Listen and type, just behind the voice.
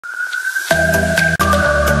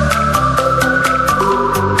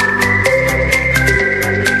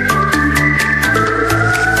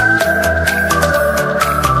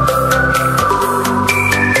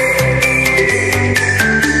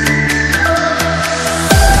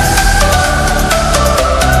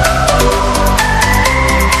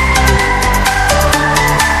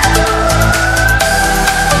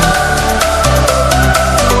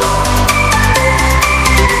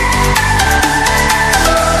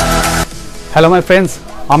Hello my friends,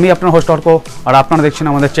 আমি আপনার host Arka, আর আপনারা দেখছেন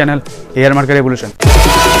আমাদের চ্যানেল এয়ার মার্কেট রেভলিউশন।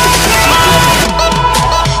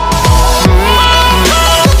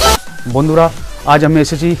 বন্ধুরা, আজ আমি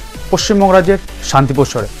এসেছি পশ্চিমবঙ্গ রাজ্যের শান্তিপুর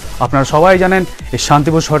শহরে। আপনারা সবাই জানেন এই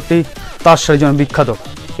শান্তিপুর শহরটি তাঁত শাড়ির জন্য বিখ্যাত।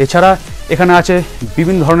 এছাড়া এখানে আছে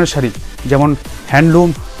বিভিন্ন ধরনের শাড়ি, যেমন হ্যান্ডলুম,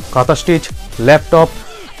 কাঁথা স্টিচ, ল্যাপটপ,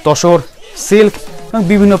 তসর, সিল্ক এবং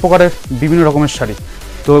বিভিন্ন প্রকারের বিভিন্ন রকমের শাড়ি।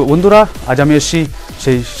 তো বন্ধুরা, আজ আমি এসেছি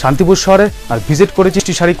সেই শান্তিপুর শহরে আর ভিজিট করেছি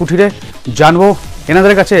শাড়ি কুঠিরে। জানবো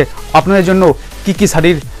এনাদের কাছে আপনাদের জন্য কি কি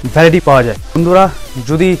শাড়ির ভ্যারাইটি পাওয়া যায়। বন্ধুরা,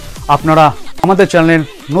 যদি আপনারা আমাদের চ্যানেলের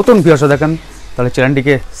নতুন ভিউয়ার্স দেখেন তাহলে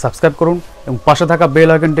চ্যানেলটিকে সাবস্ক্রাইব করুন এবং পাশে থাকা বেল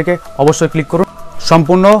আইকনটিকে অবশ্যই ক্লিক করুন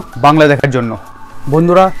সম্পূর্ণ বাংলা দেখার জন্য।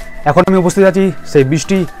 বন্ধুরা, এখন আমি উপস্থিত আছি সেই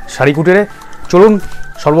বৃষ্টি শাড়ি কুঠিরে। চলুন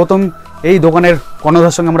সর্বপ্রথম এই দোকানের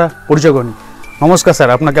কর্ণধার সঙ্গে আমরা পরিচয় করি। নমস্কার স্যার,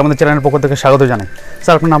 আপনাকে আমাদের চ্যানেলের পক্ষ থেকে স্বাগত জানাই।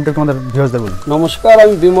 স্যার, আপনার নামটা একটু আমাদের ভিউয়ার্সদের বলুন। নমস্কার,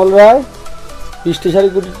 আমি বিমল রায়, বৃষ্টি শাড়ি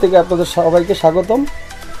কুটির থেকে আপনাদের সবাইকে স্বাগতম।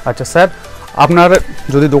 আচ্ছা স্যার, আপনার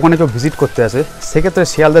যদি দোকানে কেউ ভিজিট করতে আসে সেক্ষেত্রে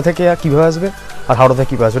শিয়ালদা থেকে কীভাবে আসবে আর হাওড়া থেকে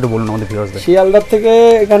কীভাবে আসবে একটু বলুন আমাদের ভিউয়ার্সদের। শিয়ালদার থেকে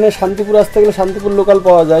এখানে শান্তিপুর আসতে গেলে শান্তিপুর লোকাল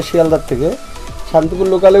পাওয়া যায়। শিয়ালদার থেকে শান্তিপুর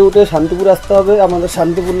লোকালে উঠে শান্তিপুর আসতে হবে। আমাদের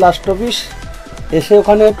শান্তিপুর লাস্ট অফিস এসে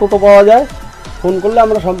ওখানে টোটো পাওয়া যায়, ফোন করলে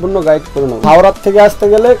আমরা সম্পূর্ণ গাইড করে নেব। হাওড়ার থেকে আসতে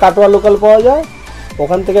গেলে কাটোয়া লোকাল পাওয়া যায়,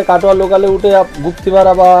 ওখান থেকে কাটোয়া লোকালে উঠে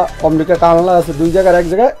গুপ্তিপাড়া বা অম্বিকা কানলা আছে, দুই জায়গার এক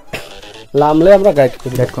জায়গায় নামলে আমরা গাইড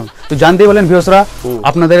করি। তো জানতেই বলেন ভিউয়ার্সরা,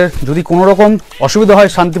 আপনাদের যদি কোনো রকম অসুবিধা হয়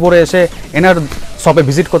শান্তিপুরে এসে এনার শপে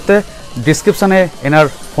ভিজিট করতে, ডিসক্রিপশানে এনার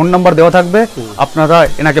ফোন নাম্বার দেওয়া থাকবে, আপনারা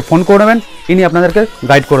এনাকে ফোন করে নেবেন, ইনি আপনাদেরকে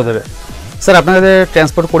গাইড করে দেবে। স্যার, আপনাদের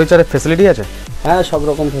ট্রান্সপোর্ট পরিচয়ের ফ্যাসিলিটি আছে? হ্যাঁ, সব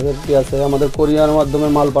রকম ফ্যাসিলিটি আছে। আমাদের কোরিয়ার মাধ্যমে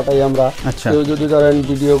মাল পাঠাই আমরা। আচ্ছা, কেউ যদি ধরেন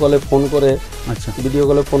ভিডিও কলে ফোন করে, আচ্ছা ভিডিও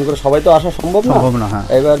কলে ফোন করে, সবাই তো আসা সম্ভব না। হ্যাঁ,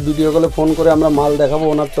 এবার ভিডিও কলে ফোন করে আমরা মাল দেখাবো,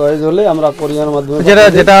 ওনার চয়েস হলে আমরা কোরিয়ার মাধ্যমে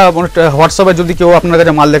যেটা হোয়াটসঅ্যাপে যদি কেউ আপনার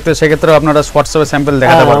কাছে মাল দেখতে, সেক্ষেত্রে আপনারা হোয়াটসঅ্যাপে স্যাম্পল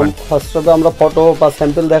দেখাতে পারবেন। হোয়াটসঅ্যাপে আমরা ফটো বা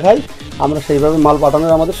স্যাম্পল দেখাই, আমরা সেইভাবে মাল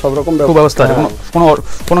পাঠানোর আমাদের সব রকম ব্যবস্থা আছে।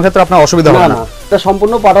 কোনো ক্ষেত্রে আপনার অসুবিধা হবে না, এটা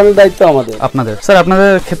সম্পূর্ণ পাঠানোর দায়িত্ব আমাদের। আপনাদের স্যার,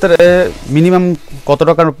 আপনাদের ক্ষেত্রে মিনিমাম কত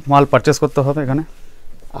টাকার মাল পারচেস করতে হবে এখানে?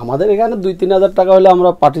 আমাদের এখানে 2-3 হাজার টাকা হলে আমরা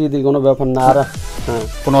পাঠিয়ে দিই, কোনো ব্যাপার না। আর হ্যাঁ,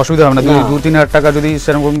 কোনো অসুবিধা হবে না। 2-3 হাজার টাকা যদি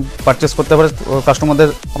সেরকম পারচেস করতে পারে কাস্টমারদের,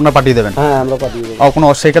 আপনারা পাঠিয়ে দেবেন? হ্যাঁ, আমরা পাঠিয়ে দেবো, কোনো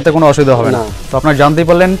সেই ক্ষেত্রে কোনো অসুবিধা হবে না। তো আপনারা জানতেই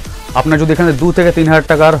পারলেন, আপনার যদি এখানে 2 থেকে 3 হাজার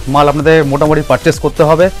টাকার মাল আপনাদের মোটামুটি পারচেস করতে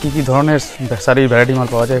হবে, কি কি ধরনের শাড়ির ভ্যারাইটি মাল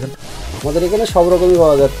পাওয়া যায় এখানে? আমাদের এখানে সব রকমই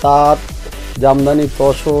পাওয়া যায়। তাঁত, জামদানি,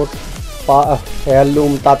 তসর,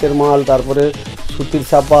 হ্যান্ডলুম, তাঁতের মাল, তারপরে সুতির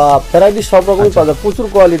ছাপা, ভ্যারাইটি সব রকমই পাওয়া যায়। প্রচুর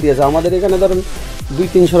কোয়ালিটি আছে আমাদের এখানে, ধরেন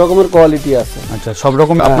 200-300 রকমের কোয়ালিটি আছে। আচ্ছা, সব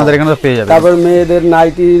রকম আপনাদের এখানে পেয়ে যাবে। তারপর মেয়েদের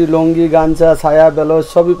নাইটি, লুঙ্গি, গামছা, ছায়া, ব্লাউজ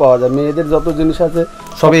সবই পাওয়া যায়। মেয়েদের যত জিনিস আছে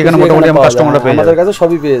সবই এখানে মোটামুটি কাস্টমাররা পেয়ে যাবে। আমাদের কাছে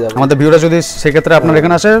সবই পেয়ে যাবে। আমাদের ভিউরা যদি সেক্ষেত্রে আপনার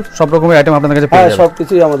এখানে আসে, সব রকমের আইটেম আপনাদের কাছে পেয়ে যাবে। সব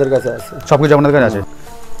কিছুই আমাদের কাছে আছে, সবকিছু আপনাদের কাছে আছে।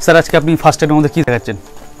 স্যার, আজকে আপনি ফার্স্ট টাইমের মধ্যে কি দেখাচ্ছেন?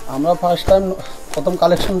 আমরা ফার্স্ট টাইম প্রথম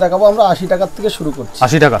কালেকশন দেখাবো, আমরা 80 টাকা থেকে শুরু করছি।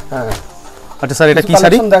 80 টাকা? হ্যাঁ। আচ্ছা স্যার, এটা কি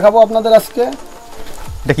শাড়ি দেখাবো আপনাদের আজকে?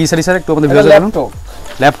 এটা কি শাড়ি স্যার, একটু আমাদের ভিউয়ারদের জানান।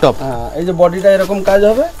 ল্যাপটপ। হ্যাঁ, এই যে বডিটা এরকম কাজ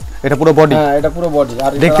হবে। এটা পুরো বডি? হ্যাঁ, এটা পুরো বডি।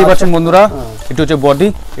 আর দেখতে পাচ্ছেন বন্ধুরা, এটা হচ্ছে বডি।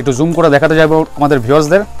 একটু জুম করে দেখাতে যাবো আমাদের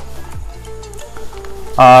ভিউয়ারদের।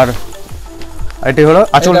 আর এটা হলো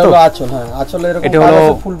আঁচল। তো আঁচল, হ্যাঁ, আঁচলে এরকম এটা হলো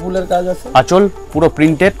ফুল ফুলের কাজ আছে। আঁচল পুরো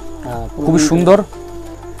প্রিন্টেড, খুব সুন্দর।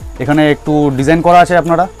 এখানে একটু ডিজাইন করা আছে,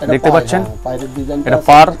 আপনারা দেখতে পাচ্ছেন। এটা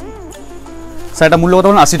পার। স্যার, এটা মূল্য কত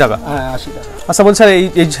বলুন? 80 টাকা? হ্যাঁ, 80 টাকা। আচ্ছা বলছি,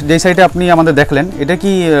 এই যে সাইডে আপনি আমাদের দেখলেন, এটা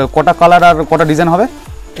কি কটা কালার আর কটা ডিজাইন হবে?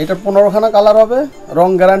 এটা 15খানা কালার হবে, রং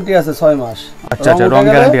গ্যারান্টি আছে 6 মাস। আচ্ছা আচ্ছা, রং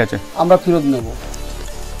গ্যারান্টি আছে, আমরা ফেরত নেব।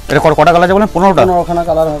 এটা কটা কালার আছে বলেন? 15খানা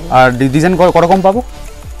কালার হবে। আর ডিজাইন কত রকম পাবো?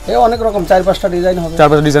 এই অনেক রকম, 4-5টা ডিজাইন হবে।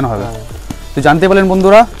 4-5টা ডিজাইন হবে। তো জানতে পারলেন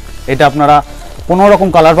বন্ধুরা, এটা আপনারা 15 রকম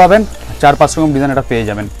কালার পাবেন, 4-5 রকম ডিজাইন এটা পেয়ে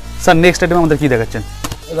যাবেন। স্যার, নেক্সট আইটেম আমাদের কি দেখাচ্ছেন?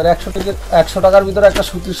 এবার 100 টাকার ভিতরে একটা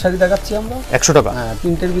সুতির শাড়ি দেখাচ্ছি আমরা। 100 টাকা? হ্যাঁ,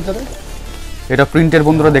 প্রিন্টের ভিতরে। এটা প্রিন্টের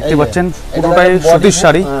বন্ধুরা দেখতে পাচ্ছেন, পুরোটাই সুতির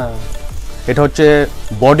শাড়ি। এটা হচ্ছে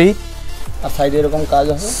বডি, আর সাইডে এরকম কাজ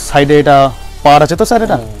হবে। সাইডে এটা পার আছে তো স্যার?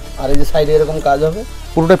 এটা আর এই যে সাইডে এরকম কাজ হবে,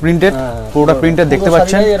 পুরোটা প্রিন্টেড, পুরোটা প্রিন্টেড দেখতে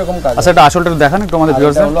পাচ্ছেন। আচ্ছা, এটা আঁচলটা দেখান একটু আমাদের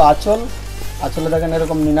ভিউয়ারদের। হলো আঁচল, আঁচলে দেখেন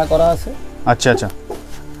এরকম মিনা করা আছে। আচ্ছা আচ্ছা,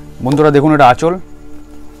 বন্ধুরা দেখুন এটা আঁচল,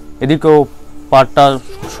 এদিকেও পাড়টা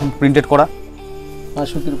প্রিন্টেড করা, হ্যাঁ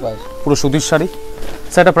সুতির পাড়, পুরো সুতির শাড়ি।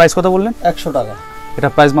 স্যার এটা প্রাইস কত বললেন? 100 টাকা। এটা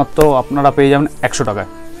প্রাইস মাত্র আপনারা পেয়ে যাবেন 100 টাকায়।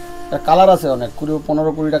 এটা কালার আছে অনেক,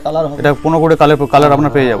 15-20টা কালার হবে। এটা 15 কালার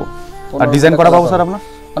আপনারা পেয়ে যাবো। আর ডিজাইন করা পাবো স্যার আপনার?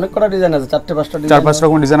 অনেক কটা ডিজাইন আছে, 4-5টা ডিজাইন, 4-5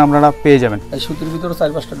 রকম ডিজাইন আপনারা পেয়ে যাবেন। এই সুতির ভিতরে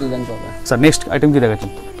 4-5টা ডিজাইন পাবে। স্যার নেক্সট আইটেম কি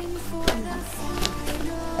দেখাচ্ছেন?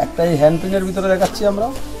 একটা এই হ্যান্ড পিনের ভিতরে দেখাচ্ছি আমরা।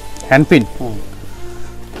 হ্যান্ড পিন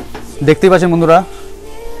দেখতেই পাচ্ছেন বন্ধুরা,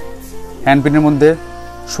 হ্যান্ড পিনের মধ্যে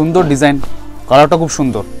সুন্দর ডিজাইন, কালারটা খুব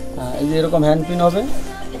সুন্দর। এই যে এরকম হ্যান্ড পিন হবে,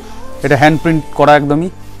 এটা হ্যান্ড প্রিন্ট করা একদমই।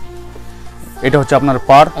 এটা হচ্ছে আপনার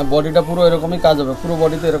পার, বডিটা পুরো এরকমই কাজ হবে, পুরো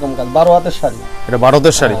বডিতে এরকম কাজ। 12 হাতের শাড়ি, এটা 12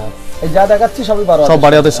 হাতের শাড়ি। এই যা দেখাচ্ছি সবই 12 সব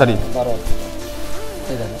 12 হাতের শাড়ি। 12 হাত।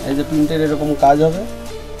 এই দেখেন এই যে প্রিন্টের এরকম কাজ হবে,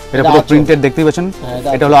 এটা পুরো প্রিন্টেড দেখতেই পাচ্ছেন।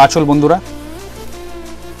 এটা হলো আঁচল বন্ধুরা।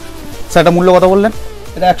 স্যার এটা মূল্য কত বললেন?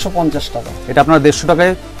 এটা 150 টাকা। এটা আপনারা 150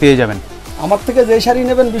 টাকায় পেয়ে যাবেন। আমার থেকে যেই শাড়ি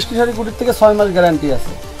নেবেন, বৃষ্টি শাড়ি কুটির থেকে 6 মাস গ্যারান্টি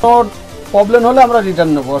আছে। তো প্রবলেম হলে আমরা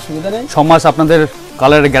রিটার্ন নেবো, অসুবিধা নেই। 6 মাস আপনাদের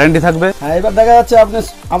কালারের গ্যারান্টি থাকবে। হ্যাঁ, এবার দেখা যাচ্ছে আপনি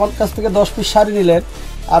আমার কাছ থেকে 10 পিস শাড়ি নিলেন,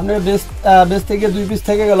 আপনি বেস্ট থেকে 2 পিস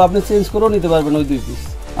থেকে গেল, আপনি চেঞ্জ করেও নিতে পারবেন ওই 2 পিস।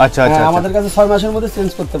 আচ্ছা আচ্ছা, আমাদের কাছে 6 মাসের মধ্যে চেঞ্জ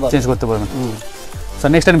করতে পারবেন।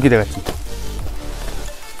 স্যার নেক্সট টাইম কি দেখাচ্ছেন?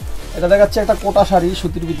 এটা দেখাচ্ছে একটা কোটা শাড়ি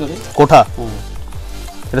সুতির ভিতরে। কোটা,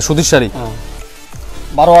 এটা সুতির শাড়ি,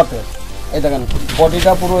 12 হাতের। এই দেখেন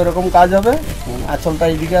বডিটা পুরো এরকম কাজ হবে, আঁচলটা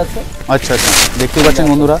এইদিকে আছে। আচ্ছা আচ্ছা, দেখতেই পাচ্ছেন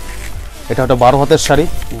বন্ধুরা, এটা একটা 12 হাতের শাড়ি।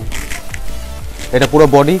 এটা পুরো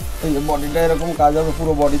বডি, এই যে বডিটা এরকম কাজ হবে,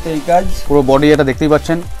 পুরো বডিতে এই কাজ, পুরো বডি এটা দেখতেই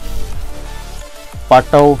পাচ্ছেন।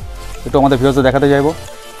 পার্টটাও একটু আমাদের ভিউয়ার্সদের দেখাতে যাইবো।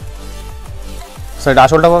 স্যার এটা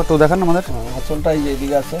আঁচলটা তো দেখান আমাদের। আঁচলটা এই যে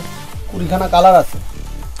এইদিকে আছে, 20খানা কালার আছে।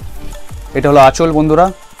 এটা হলো আঁচল বন্ধুরা,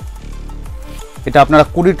 এটা আপনারা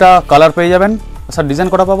 20টা কালার পেয়ে যাবেন। স্যার ডিজাইন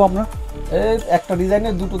করা পাবো আপনার? এই একটা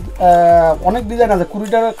ডিজাইনের দুটো, অনেক ডিজাইন আছে,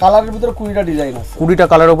 20টা কালারের ভিতরে 20টা ডিজাইন আছে। 20টা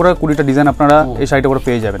কালারের উপরে 20টা ডিজাইন আপনারা এই শাড়িটার উপরে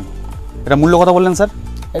পেয়ে যাবেন। এটা মূল্য কত বললেন স্যার?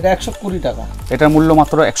 এটা 120 টাকা। এটার মূল্য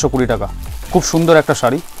মাত্র 120 টাকা। খুব সুন্দর একটা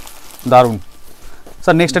শাড়ি, দারুণ।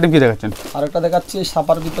 স্যার নেক্সট আইটেম কি দেখাচ্ছেন? আরেকটা দেখাচ্ছি এই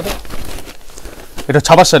ছাপার ভিতরে। এটা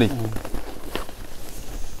ছাপার শাড়ি।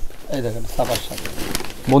 এই দেখেন ছাপার শাড়ি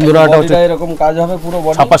বন্ধুরা, এটা হচ্ছে এরকম কাজ হবে, পুরো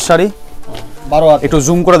বডি ছাপার শাড়ি। 12 হাত। একটু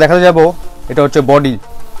জুম করে দেখাতে যাবো। এটা হচ্ছে বডি,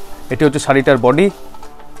 এটি হচ্ছে শাড়িটার বডি।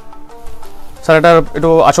 স্যার এটার একটু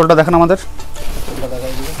আঁচলটা দেখেন আমাদের।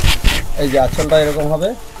 এই যে আঁচলটা এরকম হবে,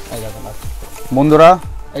 এই দেখেন বন্ধুরা,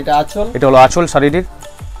 এটা আঁচল, এটা হলো আঁচল শাড়িটির।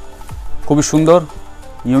 খুবই সুন্দর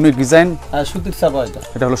ইউনিক ডিজাইন। সুতির ছাপা।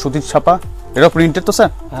 এটা হলো সুতির ছাপা। এটা প্রিন্টেড তো স্যার?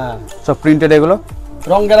 হ্যাঁ, সব প্রিন্টেড। এগুলো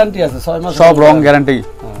রং গ্যারান্টি আছে 6 মাস, সব রং গ্যারান্টি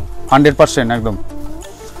 100% একদম।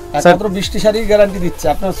 একমাত্র বৃষ্টি শাড়ি গ্যারান্টি দিচ্ছে,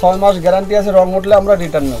 আপনার 6 মাস গ্যারান্টি আছে, রং উঠলে আমরা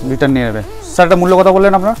রিটার্ন নেব। রিটার্ন নিয়ে নেবে। স্যার এটা মূল্য কথা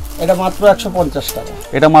বললেন আপনার? এটা মাত্র 150 টাকা।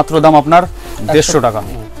 এটা মাত্র দাম আপনার 150 টাকা।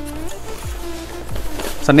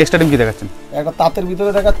 স্যার নেক্সট আইটেম কি দেখাচ্ছেন? একটা তাঁতের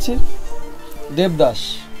ভিতরে দেখাচ্ছি, দেবদাস।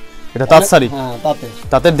 এটা তাঁত শাড়ি। হ্যাঁ,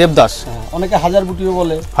 তাঁতের দেবদাস। অনেকে হাজার বুটিও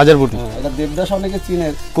বলে। হাজার বুটি, এটা দেবদাস, অনেকে চিনে।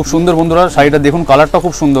 খুব সুন্দর বন্ধুরা শাড়িটা দেখুন, কালারটা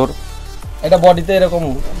খুব সুন্দর। এটা বডিতে এরকম,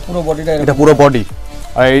 পুরো বডিটা এটা পুরো বডি।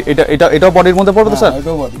 আর এটাও বডির মধ্যে পড়বে তো স্যার?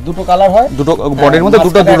 এটাও বডি, দুটো কালার হয়, দুটো বডির মধ্যে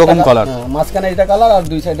দুটো রকম কালার। মাঝখানে এটা কালার আর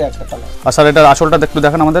দুই সাইডে একটা কালার। আর স্যার এটার আঁচলটা একটু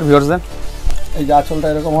দেখেন আমাদের ভিউয়ার্সদের। এই যে আঁচলটা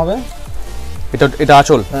এরকম হবে, এটা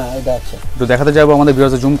আঁচল। হ্যাঁ, এটা আছে, একটু দেখাতে যাবো আমাদের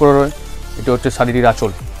ভিউয়ার্সদের জুম করে। এটা হচ্ছে শাড়িটির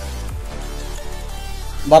আঁচল,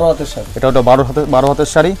 12 হাতের শাড়ি। এটা হচ্ছে 12 হাতের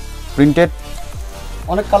শাড়ি, প্রিন্টেড।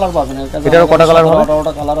 অনেক কালার পাবেন এর কাছে। এটারও কটা কালার হবে?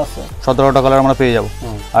 17টা কালার আছে। 17টা কালার আমরা পেয়ে যাবো।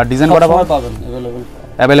 আর ডিজাইন করা পাবেন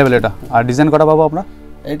অ্যাভেলেবেল এটা। আর ডিজাইন করা পাবো আপনার?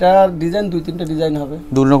 এটা ডিজাইন 2-3টে ডিজাইন হবে,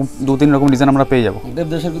 2-3 রকম ডিজাইন আমরা পেয়ে যাবো।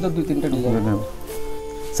 দেবদাসের ভিতর 2-3টে ডিজাইন।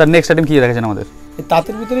 স্যার নেক্সট আইটেম কি রেখেছেন আমাদের? এই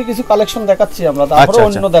তাঁতের ভিতরে কিছু কালেকশন দেখাচ্ছি আমরা, তারপরে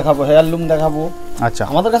অন্য দেখাবো, হ্যান্ডলুম দেখাবো। আচ্ছা,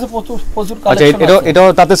 আমাদের কাছে প্রচুর আচ্ছা, কালেকশন আছে। এটাও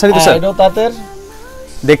তাঁতের শাড়ি তো স্যার? এটাও তাঁতের।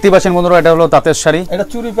 দেখতেই পাচ্ছেন বন্ধুরা, এটা হলো তাঁতের শাড়ি। এটা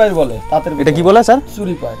চুরি পায়ের বলে তাঁতের। এটা কি বলে স্যার?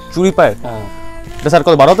 চুরি পায়ের। চুরি পায়ের। হ্যাঁ, এটা স্যার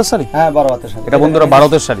কত? 12 হাতের শাড়ি? হ্যাঁ, 12 হাতের শাড়ি। এটা বন্ধুরা 12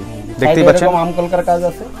 হাতের শাড়ি। দেখতেই পাচ্ছেন এরকম আমকলকার কাজ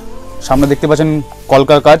আছে, সামনে দেখতে পাচ্ছেন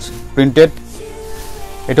কলকার কাজ, প্রিন্টেড।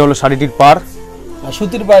 এটা হলো শাড়িটির পার,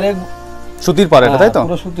 সুতির পায়ের। সুতির পার এটা, তাই তো?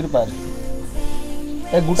 পুরো সুতির পায়ের।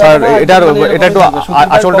 স্যার এটা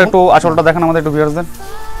একটু আঁচলটা দেখেন আমাদের একটু ভিউয়ার্সদের।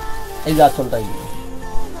 এই যে আঁচলটা,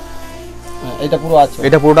 এটা পুরো আঁচল।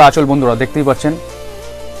 এটা পুরোটা আঁচল বন্ধুরা, দেখতেই পাচ্ছেন।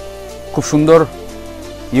 খুব সুন্দর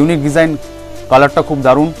ইউনিক ডিজাইন, কালারটা খুব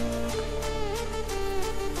দারুণ।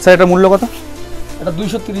 স্যার এটা মূল্য কত? এটা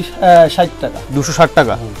 260 টাকা। 260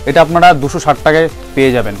 টাকা। এটা আপনারা 260 টাকায়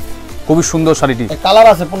পেয়ে যাবেন। খুব খুবই সুন্দর শাড়িটি। কালার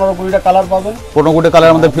আছে 15-20টা কালার পাবেন, 15-20টা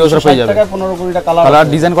কালারের মধ্যে ভিউয়ার্সরা পেয়ে যাবে। 15-20টা কালার। কালার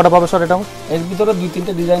ডিজাইন কটা পাবে স্যার? এটাও এর ভিতরে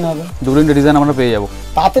 2-3টে ডিজাইন হবে, 2-3টে ডিজাইন আমরা পেয়ে যাব।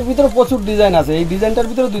 তাঁতের ভিতরে প্রচুর ডিজাইন আছে, এই ডিজাইনটার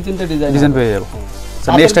ভিতরে 2-3টে ডিজাইন পেয়ে যাব।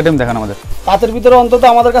 স্যার নেক্সট আইটেম দেখান আমাদের। তাঁতের ভিতরে অন্তত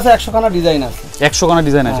আমাদের কাছে 100 খানা ডিজাইন আছে। 100 খানা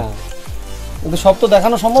ডিজাইন আছে, কিন্তু সব তো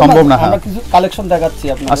দেখানো সম্ভব না, আমরা কিছু কালেকশন দেখাচ্ছি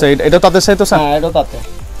আপনাদের। আচ্ছা এটা তাঁতের শাড়ি তো স্যার? হ্যাঁ এটা তাঁতের।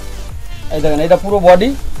 এই দেখেন এটা পুরো বডি,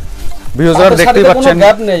 ভিউয়ার্সরা দেখতেই পাচ্ছেন,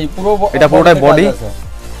 গ্যাপ নেই, পুরো এটা পুরোটাই বডি।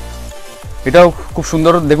 এটাও খুব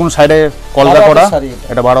সুন্দর দেখুন, সাইডে কলকা করা,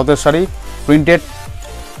 এটা 12 হাতের শাড়ি, প্রিন্টেড,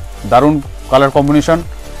 দারুন কালার কম্বিনেশন,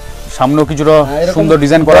 সামনেও কিছুটা সুন্দর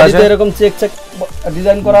ডিজাইন করা আছে, এরকম চেক চেক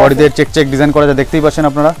ডিজাইন করা আছে, বডিতে চেক চেক ডিজাইন করা আছে, দেখতেই পাচ্ছেন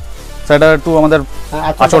আপনারা। সেটা একটু আমাদের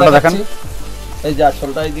আঁচলটা দেখান। এই যে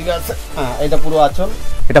আঁচলটা এইদিকে আছে, হ্যাঁ এটা পুরো আঁচল,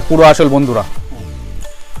 এটা পুরো আঁচল বন্ধুরা,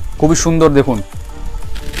 খুবই সুন্দর দেখুন।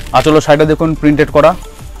 আঁচলের সাইডে দেখুন প্রিন্টেড করা,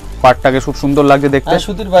 পাটটাকে খুব সুন্দর লাগছে দেখতে।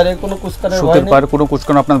 সুতির বাইরে কোনো কুচকানোর ভয় নেই, সুতির বাইরে কোনো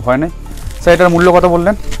কুচকানো আপনার ভয় নেই। স্যার এটার মূল্য কত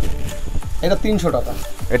বললেন? এটা 300 টাকা।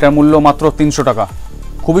 এটার মূল্য মাত্র 300 টাকা।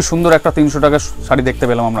 খুবই সুন্দর একটা 300 টাকার শাড়ি দেখতে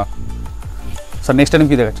পেলাম আমরা। স্যার নেক্সট টাইম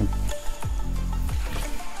কি দেখাচ্ছেন?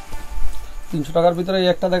 300 টাকার ভিতরে এই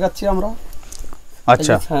একটা দেখাচ্ছি আমরা।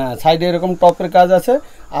 আচ্ছা হ্যাঁ, সাইডে এরকম টপের কাজ আছে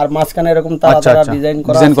আর মাঝখানে এরকম তারা তারা ডিজাইন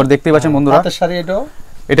করা দেখতেই পাচ্ছেন বন্ধুরা। হাতের শাড়ি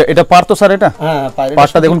এটা পার তো স্যার? এটা হ্যাঁ,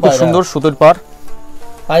 পারটা দেখুন খুব সুন্দর সুতির পার।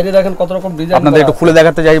 বাইরে দেখেন কত রকম ডিজাইন, আপনাদের একটু খুলে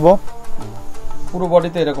দেখাতে যাইবো। পুরো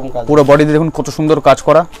বডিতে এরকম কাজ, পুরো বডিতে দেখুন কত সুন্দর কাজ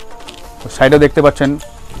করা, সাইডে দেখতে পাচ্ছেন।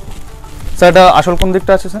 স্যার এটা আসল কোন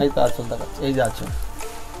দিকটা আছে স্যার? এই তো আঁচল দেখাচ্ছি, এই যে আঁচল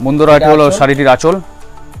বন্ধুরা, এটা হলো শাড়িটির আঁচল,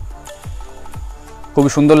 খুবই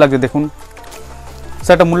সুন্দর লাগছে দেখুন।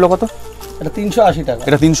 স্যার এটা মূল্য কত? এটা 380 টাকা।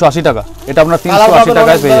 এটা 380 টাকা। এটা আপনারা 380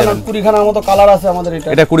 টাকায় পেয়ে যাবেন। 20 খানার মতো কালার আছে আমাদের।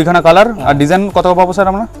 এটা 20 খানা কালার। আর ডিজাইন কত পাবো স্যার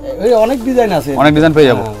আমরা? এই অনেক ডিজাইন আছে, অনেক ডিজাইন পেয়ে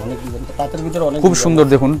যাবো। অনেক ডিজাইন, তাঁতের ভিতরে অনেক খুব সুন্দর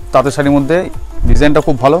দেখুন, তাঁতের শাড়ির মধ্যে ডিজাইনটা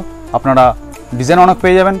খুব ভালো, আপনারা ডিজাইন অনেক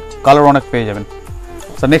পেয়ে যাবেন, কালার অনেক পেয়ে যাবেন।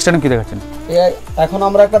 স্যার নেক্সট টাইম কি দেখাচ্ছেন? এখন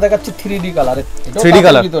আমরা একটা দেখাচ্ছি 3D কালার। 3D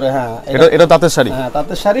কালার ভিতরে, হ্যাঁ এটা তাঁতের শাড়ি। হ্যাঁ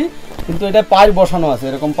তাঁতের শাড়ি, কিন্তু এটা পাইর বসানো আছে,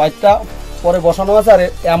 এরকম পাইরটা পরে বসানো আছে, আর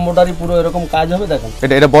এমব্রয়ডারি পুরো এরকম কাজ হবে দেখেন।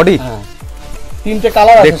 এটা বডি, হ্যাঁ 3টে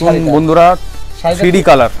কালার আছে দেখুন বন্ধুরা, 3D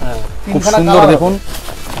কালার, খুব সুন্দর দেখুন।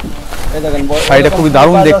 এই দেখেন শাড়িটা খুবই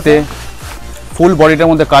দারুণ দেখতে, ফুল বডিটার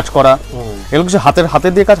মধ্যে কাজ করা। এগুলো কিছু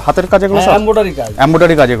হাতের দিয়ে কাজ, হাতের কাজ এগুলো সব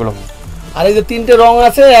এমব্রয়ডারি কাজ এগুলো। আর এই যে 3টে রং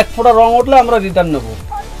আছে, এক ফোঁটা রং উঠলে আমরা রিটার্ন নেব।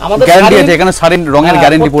 আমাদের গ্যারান্টি আছে এখানে, শাড়ির রঙের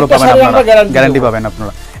গ্যারান্টি পুরো পাবেন আপনারা, গ্যারান্টি পাবেন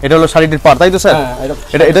আপনারা। এটা হলো শাড়িটির পার, তাই তো স্যার?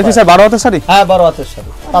 এটা কি স্যার 12 হাতের শাড়ি? হ্যাঁ 12 হাতের শাড়ি।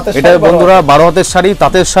 এটা বন্ধুরা 12 হাতের শাড়ি,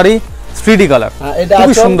 তাঁতের শাড়ি, 3D কালার,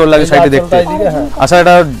 খুবই সুন্দর লাগে শাড়িটি দেখতে। আচ্ছা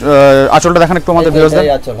এটা আঁচলটা দেখেন একটু আমাদের ভিউয়ার্সদের।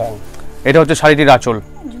 এটা হচ্ছে শাড়িটির আঁচল,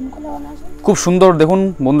 খুব সুন্দর দেখুন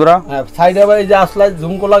বন্ধুরা। সাইডে আবার এই যে আসলায়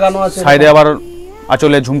ঝুমকো লাগানো আছে, সাইডে আবার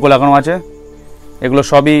আঁচলে ঝুমকো লাগানো আছে, এগুলো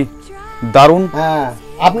সবই দারুণ। হ্যাঁ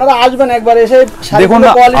আপনারা আসবেন একবার এসে দেখুন।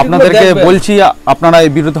 আপনাদেরকে বলছি, আপনারা এই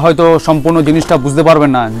ভিডিওতে হয়তো সম্পূর্ণ জিনিসটা বুঝতে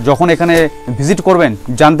পারবেন না, যখন এখানে ভিজিট করবেন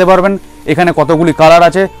জানতে পারবেন এখানে কতগুলি কালার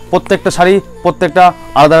আছে, প্রত্যেকটা শাড়ি প্রত্যেকটা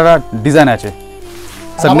আলাদা আলাদা ডিজাইন আছে।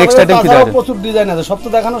 স্যার নেক্সট আইটেম কি দেখাবেন? প্রচুর ডিজাইন আছে, সব তো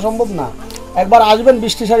দেখানো সম্ভব না। একবার আসবেন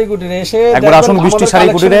বৃষ্টি শাড়ি কুটিরে, এসে একবার আসুন বৃষ্টি শাড়ি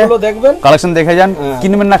কুটিরে, দেখবেন কালেকশন দেখে যান।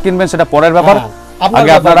 কিনবেন না কিনবেন সেটা পরের ব্যাপার,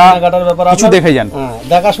 আগে আপনারা কিছু দেখে যান।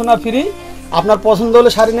 দেখাশোনা ফ্রি, আপনার পছন্দ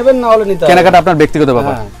হলে শাড়ি নেবেন, না হলে নিতে হবে। কেনাকাটা আপনার ব্যক্তিগত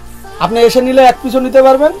ব্যাপার, আপনি এসে নিলে এক পিসও নিতে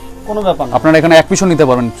পারবেন, কোনো ব্যাপার না। আপনারা এখানে এক পিসও নিতে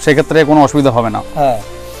পারবেন, সেক্ষেত্রে কোনো অসুবিধা হবে না। হ্যাঁ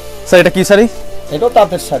স্যার এটা কি শাড়ি? এটাও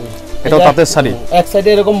তাঁতের শাড়ি। এটাও তাঁতের শাড়ি, এক সাইডে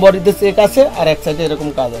এরকম বডিতে চেক আছে আর এক সাইডে এরকম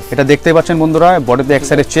কাজ আছে। এটা দেখতেই পাচ্ছেন বন্ধুরা, বডিতে এক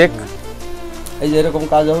সাইডে চেক, এই যে এরকম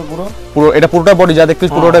কাজ হবে পুরো। এটা পুরোটা বডি, যা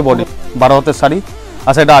দেখতেছ পুরোটাই বডি, 12 হাতের শাড়ি।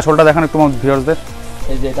 আচ্ছা এটা আঁচলটা দেখেন একটু আমাদের ভিউয়ারদের।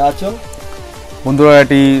 এই যে এটা আঁচল বন্ধুরা,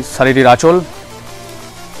 এটি শাড়িটির আঁচল,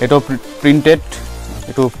 এটাও প্রিন্টেড।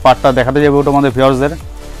 একটু পাটটা দেখাতে যাবে ওটা আমাদের ভিউয়ারদের।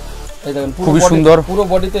 এই দেখেন খুবই সুন্দর, পুরো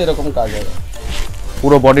বডিতে এরকম কাজ হবে,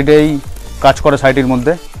 পুরো বডিতেই কাজ করে শাড়িটির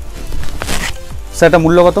মধ্যে। স্যার এটা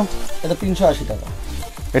মূল্য কত? এটা 380 টাকা।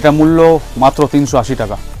 এটা মূল্য মাত্র 380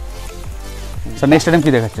 টাকা। স্যার নেক্সট আইটেম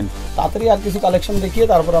কি দেখাচ্ছেন? তাড়াতাড়ি আর কিছু কালেকশন দেখিয়ে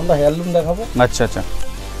তারপর আমরা হ্যান্ডলুম দেখাবো। আচ্ছা আচ্ছা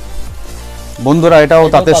বন্ধুরা, এটাও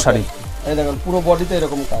তাঁতের শাড়ি। এই দেখুন পুরো বডিতে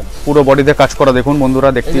এরকম কাজ, পুরো বডিতে কাজ করা দেখুন বন্ধুরা,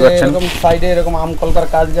 দেখতেই পাচ্ছেন। এরকম সাইডে এরকম আমকলকার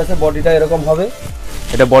কাজ আছে, বডিটা এরকম হবে।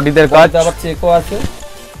 এটা বডিতে কাজ, আবার চেকও আছে।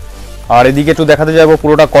 আর এদিকে একটু দেখাতে যাবো,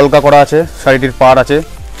 পুরোটা কলকা করা আছে, শাড়িটির পার আছে,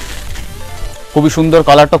 খুবই সুন্দর,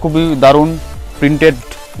 কালারটা খুবই দারুণ, প্রিন্টেড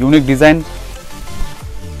ইউনিক ডিজাইন।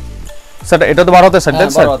 স্যার এটা তো 12 হাতের শাড়ি,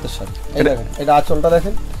 স্যার 12 হাতের শাড়ি। এই দেখেন এটা আঁচলটা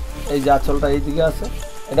দেখেন, এই যে আঁচলটা এই দিকে আছে,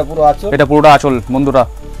 এটা পুরো আঁচল, এটা পুরোটা আঁচল বন্ধুরা,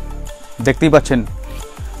 দেখতেই পাচ্ছেন।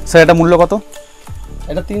 স্যার এটা মূল্য কত?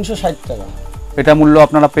 এটা 360 টাকা। এটা মূল্য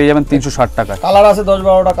আপনারা পেয়ে যাবেন 360 টাকা। কালার আছে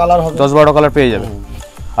 10-12টা কালার হবে, 10-12টা কালার পেয়ে যাবেন।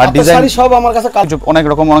 আর ডিজাইন শাড়ি সব আমার কাছে অনেক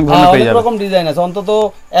ধরনের পেয়ে যাবেন, অনেক রকম ডিজাইন আছে, অন্তত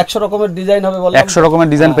 100 রকমের ডিজাইন হবে বলে 100 রকমের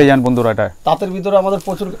ডিজাইন পেয়ে যান বন্ধুরা। এটা তাঁতের ভিতরে আমাদের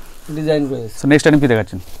প্রচুর ডিজাইন রয়েছে। নেক্সট আইটেম কি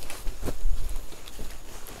দেখাচ্ছেন?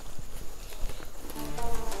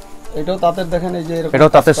 এটাও তাঁতের, দেখেন এই যে এরকম, এটাও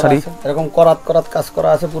তাঁতের শাড়ি, এরকম করাত কাজ করা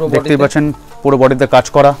আছে পুরো বডিতে, দেখতেই পাচ্ছেন পুরো বডিতে কাজ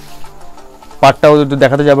করা। পাড়টাও যদি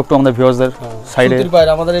দেখাতে যাবে একটু আমাদের ভিউয়ারদের সাইডে, সুতির পাড়,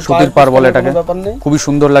 আমাদের এই সুতির পাড় বলে এটাকে, খুবই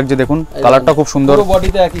সুন্দর লাগছে দেখুন, কালারটা খুব সুন্দর। পুরো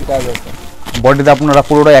বডিতে একই কাজ আছে, বডিতে আপনারা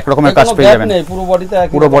পুরোটা এক রকমের কাজ পেয়ে যাবেন,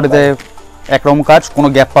 পুরো বডিতে একরকম কাজ, কোনো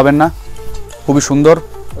গ্যাপ পাবেন না, খুবই সুন্দর।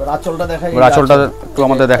 আঁচলটা দেখাই, আঁচলটা একটু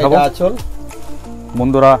আমাদের দেখাবো আঁচল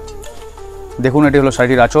বন্ধুরা, দেখুন এটি হলো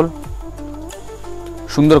শাড়ির আঁচল,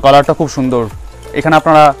 সুন্দর, কালারটা খুব সুন্দর। এখানে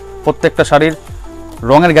আপনারা প্রত্যেকটা শাড়ির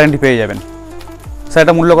রঙের গ্যারান্টি পেয়ে যাবেন। স্যার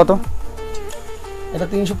এটা মূল্য কত? এটা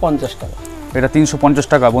 350 টাকা। এটা 350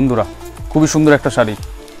 টাকা বন্ধুরা, খুবই সুন্দর একটা শাড়ি।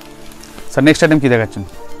 স্যার নেক্সট আইটেম কি দেখাচ্ছেন?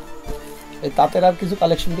 এই তাঁতের আর কিছু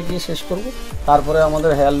কালেকশন দিয়ে শেষ করব, তারপরে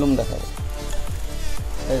আমাদের হ্যান্ডলুম দেখাবো।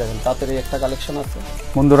 এই দেখেন তাঁতের এই একটা কালেকশন আছে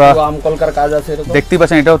বন্ধুরা, আমকলকার কাজ আছে এরকম, দেখতেই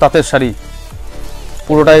পাচ্ছেন এটাও তাঁতের শাড়ি,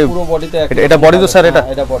 পুরোটাই পুরো বডিতে এটা বডি তো স্যার?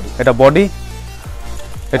 এটা বডি,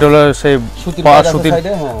 এটা হলো সেই সুতির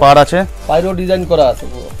পাড় আছে, পাড়ও ডিজাইন করা আছে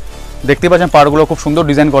পুরো, দেখতেই পাচ্ছেন পাড়গুলো খুব সুন্দর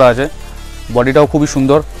ডিজাইন করা আছে, বডিটাও খুবই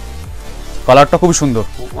সুন্দর, কালারটা খুবই সুন্দর।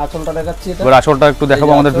 আঁচলটা দেখাচ্ছি, এবার আঁচলটা একটু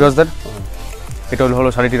দেখাবো আমাদের ভিউয়ারদের। এটা হলো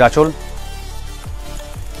শাড়িটির আঁচল,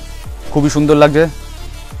 খুবই সুন্দর লাগছে।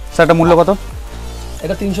 স্যার এটা মূল্য কত?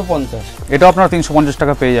 এটা 350। এটাও আপনারা 350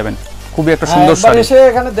 টাকা পেয়ে যাবেন, খুবই একটা সুন্দর শাড়ি। এসে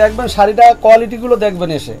এখানে দেখবেন শাড়িটা, কোয়ালিটি গুলো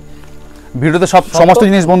দেখবেন এসে। ভিডিওতে সমস্ত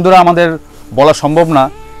জিনিস বন্ধুরা আমাদের বলা সম্ভব না,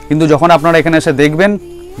 কিন্তু যখন আপনারা এখানে এসে দেখবেন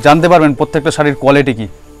জানতে পারবেন প্রত্যেকটা শাড়ির কোয়ালিটি কি।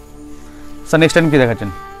 স্যার নেক্সট টাইম কি দেখাচ্ছেন?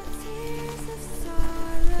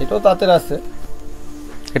 এটাও তাঁতের আছে,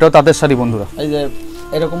 এটাও তাঁতের শাড়ি বন্ধুরা, এই যে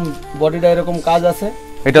এরকম বডিটা এরকম কাজ আছে,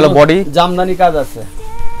 এটা হলো বডি, জামদানি কাজ আছে,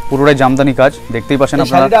 পুরোটাই জামদানি কাজ, দেখতেই পাচ্ছেন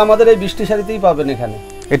আপনারা। শাড়িটা আমাদের এই বৃষ্টি শাড়িতেই পাবেন এখানে,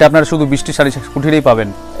 এটা আপনারা শুধু বৃষ্টি শাড়ি কুঠিরেই পাবেন।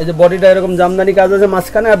 এই যে বডিটা এরকম জামদানি কাজ আছে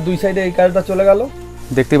মাঝখানে, আর দুই সাইডে এই কাজটা চলে গেল,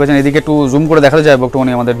 দেখতেই পাচ্ছেন। এদিকে একটু জুম করে দেখাতে যাবে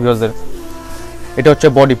একটুখানি আমাদের ভিউয়ারদের। এটা হচ্ছে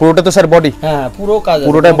বডি, পুরোটা তো স্যার বডি? হ্যাঁ পুরো কাজ,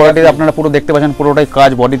 পুরোটাই বডিতে আপনারা পুরো দেখতে পাচ্ছেন, পুরোটাই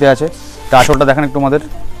কাজ বডিতে আছে। এটা আঁচলটা দেখেন একটু আমাদের,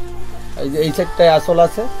 এই যে এই সাইডটায় আঁচল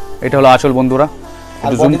আছে, এটা হলো আঁচল বন্ধুরা,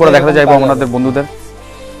 একটু জুম করে দেখাতে যাবো আমাদের বন্ধুদের।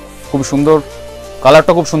 খুব সুন্দর,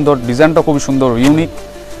 কালারটা খুব সুন্দর, ডিজাইনটা খুব সুন্দর, ইউনিক।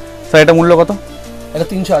 স্যার এটা মূল্য কত? এটা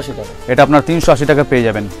 380 টাকা। এটা আপনার 380 টাকা পেয়ে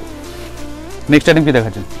যাবেন। নেক্সট আইটেম কি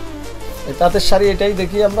দেখাচ্ছেন? এই তাঁতের শাড়ি, এটাই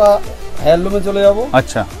দেখি আমরা হ্যান্ডলুমে চলে যাব।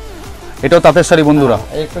 আচ্ছা, এটাও তাঁতের শাড়ি বন্ধুরা,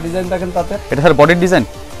 এই একটা ডিজাইন দেখেন তাঁতের, এটা স্যার বডির ডিজাইন?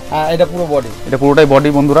 হ্যাঁ এটা পুরো বডি, এটা পুরোটাই বডি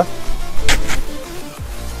বন্ধুরা,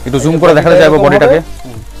 একটু জুম করে দেখাতে যাবো বডিটাকে।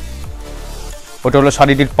 ওটা হলো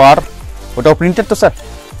শাড়িটির পাড়, ওটাও প্রিন্টেড তো স্যার?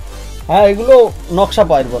 হ্যাঁ এগুলো নকশা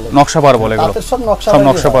পাড় বলে, নকশা পাড় বলে এগুলো, সব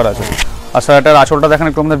নকশা পাড় আছে। আর স্যার এটার আঁচলটা দেখেন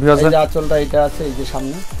একটু আমাদের ভিউয়ারদের। এই যে আঁচলটা এটা আছে, এই যে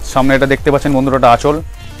সামনে এটা দেখতে পাচ্ছেন বন্ধুরা, এটা আঁচল,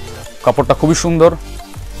 কাপড়টা খুবই সুন্দর,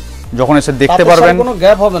 যখন এসে দেখতে পারবেন কোনো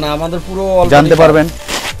গ্যাপ হবে না, আমাদের পুরো জানতে পারবেন।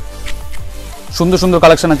 সুন্দর সুন্দর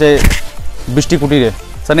কালেকশন আছে বৃষ্টি কুটিরে।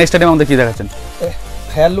 স্যার নেক্সট টাইম আমাদের কি দেখাচ্ছেন?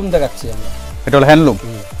 হ্যান্ডলুম দেখাচ্ছি আমরা, এটা হলো হ্যান্ডলুম,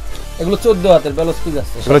 এগুলো 14 হাতের ব্লাউজ পিস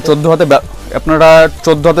আছে, এগুলো 14 হাতে, আপনারা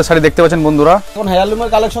 14 হাতের শাড়ি দেখতে পাচ্ছেন বন্ধুরা। এখন হ্যান্ডলুমের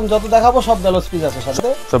কালেকশন যত দেখাবো সব ব্লাউজ পিস আছে সাথে,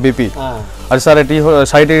 সব বিপি। হ্যাঁ আর স্যার এটি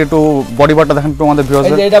শাড়িটির একটু বডি পার্টটা দেখেন একটু আমাদের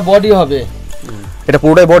ভিউয়ারদের। এই যে এটা বডি হবে, এটা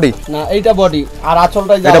পুরোটাই বডি না এইটা বডি, আর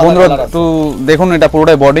আঁচলটাই যা এটা বন্ধুরা একটু দেখুন, এটা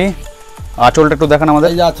পুরোটাই বডি, আঁচলটা একটু দেখেন আমাদের।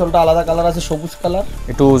 এই যে আঁচলটা আলাদা কালার আছে, সবুজ কালার,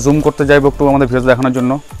 একটু জুম করতে যাইবো একটু আমাদের ভিউয়ার দেখানোর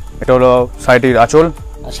জন্য। এটা হলো শাড়িটির আঁচল,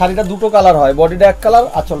 শাড়িটা দুটো কালার হয়, বডিটা এক কালার,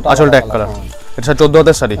 আঁচলটা এক কালার। এটা স্যার 14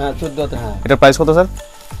 হাতের শাড়ি? হ্যাঁ 14 হাতে। হ্যাঁ এটার প্রাইস কত স্যার?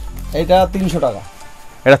 এটা 300 টাকা।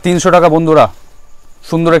 এটা 300 টাকা বন্ধুরা,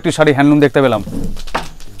 সুন্দর একটি শাড়ি হ্যান্ডলুম দেখতে পেলাম।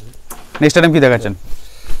 নেক্সট টাইম কি দেখাচ্ছেন?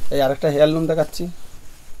 এই আরেকটা হ্যান্ডলুম দেখাচ্ছি,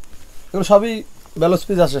 এগুলো সবই ব্লাউজ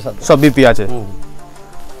পিস আছে সাথে, সব বিপি আছে।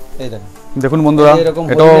 এই দেখুন বন্ধুরা,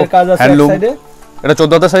 এটাও হ্যান্ডলুম, এটা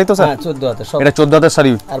 14 হাতের শাড়ি তো স্যার? হ্যাঁ 14 হাতের, এটা 14 হাতের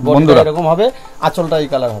শাড়ি বন্ধুরা, এরকম হবে, আঁচলটা এই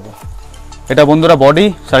কালার হবে। এটা বন্ধুরা বডি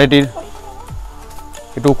শাড়িটির,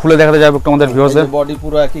 একটু খুলে দেখাতে যাবে একটু আমাদের ভিউয়ারদের। বডি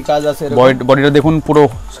পুরো একই কাজ আছে, বডিটা দেখুন পুরো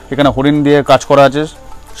এখানে হরিণ দিয়ে কাজ করা আছে,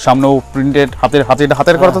 সামনেও প্রিন্টেড,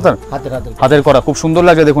 হাতের করা তো স্যার? হাতের করা, খুব সুন্দর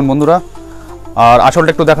লাগে দেখুন বন্ধুরা। আর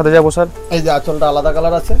আঁচলটা একটু দেখাতে যাবো স্যার। এই যে আঁচলটা আলাদা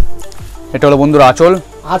কালার আছে, এটা হলো বন্ধুরা আঁচল,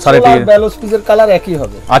 শাড়িটির ব্লাউজ পিসের কালার একই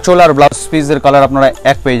হবে, আঁচল আর ব্লাউজ পিসের কালার আপনারা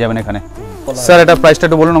এক পেয়ে যাবেন এখানে। স্যার এটা প্রাইসটা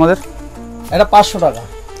একটু বলুন আমাদের। এটা 500 টাকা।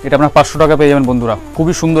 এটা আপনার 500 টাকা পেয়ে যাবেন বন্ধুরা,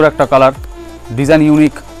 খুবই সুন্দর একটা কালার, ডিজাইন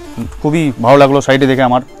ইউনিক, খুবই ভালো লাগলো শাড়িটি দেখে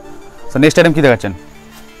আমার। স্যার নেক্সট আইটেম কি দেখাচ্ছেন?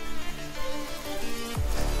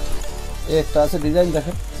 একটা আছে ডিজাইন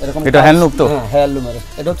দেখেন এরকম, এটা হ্যান্ডলুম তো? হ্যাঁ হ্যান্ডলুমের,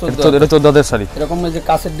 এটা 14 হাতের শাড়ি, এরকম এই যে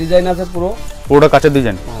কাচের ডিজাইন আছে, পুরো পুরোটা কাচের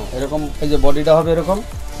ডিজাইন। হ্যাঁ এরকম, এই যে বডিটা হবে এরকম,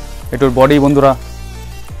 এটার বডি বন্ধুরা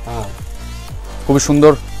হ্যাঁ খুবই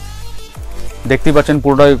সুন্দর, দেখতেই পাচ্ছেন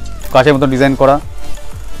পুরোটাই কাচের মতো ডিজাইন করা।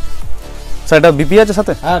 স্যার এটা বিপি আছে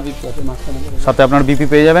সাথে? হ্যাঁ বিপি আছে, মাঝখানে সাথে আপনার বিপি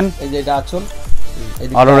পেয়ে যাবেন। এই যে এটা আঁচল,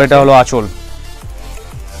 আর এটা হলো আঁচল।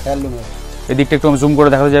 হ্যান্ডলুমের এদিকটা একটু জুম করে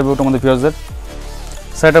দেখাতে যাবে ওটা আমাদের ভিউয়ারদের।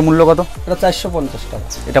 স্যার এটার মূল্য কত? এটা 450 টাকা।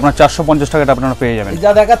 এটা আপনার 450 টাকা, এটা আপনারা পেয়ে যাবেন।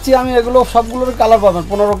 যা দেখাচ্ছি আমি এগুলো সবগুলোর কালার পাবেন,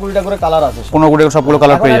 15-20টা করে কালার আছে, 15-20 সবগুলো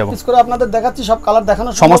কালার পেয়ে যাবো। পিস করে আপনাদের দেখাচ্ছি, সব কালার দেখানো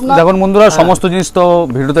সমস্ত দেখুন বন্ধুরা, সমস্ত জিনিস তো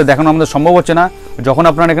ভিডিওতে দেখানো আমাদের সম্ভব হচ্ছে না। যখন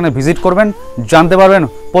আপনারা এখানে ভিজিট করবেন জানতে পারবেন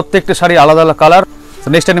প্রত্যেকটা শাড়ি আলাদা আলাদা কালার।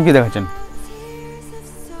 নেক্সট টাইম কি দেখাচ্ছেন?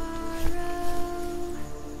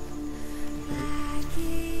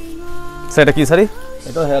 স্যার এটা কি শাড়ি?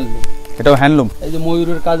 এটা হ্যান্ডলুম। এটাও হ্যান্ডলুম। এই যে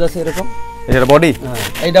ময়ূরের কাজ আছে এরকম। এটা বডি? হ্যাঁ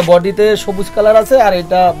এইটা বডিতে সবুজ কালার আছে, আর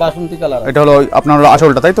এটা বাসন্তী কালার আছে। এটা হলো আপনার হলো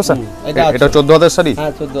আঁচলটা, তাই তো স্যার? এটা 14 হাতের শাড়ি?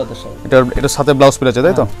 হ্যাঁ 14 হাতের শাড়ি। এটার সাথে ব্লাউজ পিস আছে,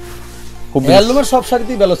 তাই তো? খুব হ্যান্ডলুমের সব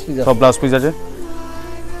শাড়িতেই ব্লাউজ পিস আছে, সব ব্লাউজ পিস আছে।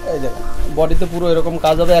 এই দেখুন বডিতে পুরো এরকম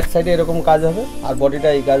কাজ হবে, এক সাইডে এরকম কাজ হবে, আর বডিটা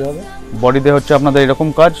এই কাজ হবে। বডিতে হচ্ছে আপনাদের এরকম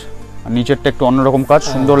কাজ, আর নিচেরটা একটু অন্যরকম কাজ,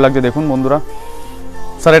 সুন্দর লাগছে দেখুন বন্ধুরা।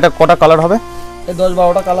 স্যার এটা কটা কালার হবে? এই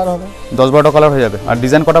 10-12টা কালার হবে। 10-12টা কালার হয়ে যাবে। আর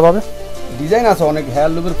ডিজাইন কটা পাবে? ডিজাইন আছে অনেক,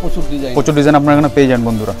 হ্যান্ডলুমের প্রচুর ডিজাইন, প্রচুর ডিজাইন আপনারা এখানে পেয়ে যাবেন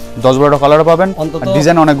বন্ধুরা। 10-12টা কালার পাবেন, আর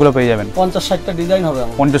ডিজাইন অনেকগুলো পেয়ে যাবেন। 50-60টা ডিজাইন হবে,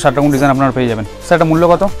 50-60টা ডিজাইন আপনারা পেয়ে যাবেন। স্যার এটা মূল্য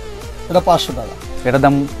কত? এটা 500 টাকা। এটার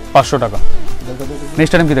দাম 500 টাকা।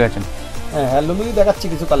 নেক্সট টাইম কি দেখাচ্ছেন? হ্যাঁ হ্যান্ডলুমেরই দেখাচ্ছি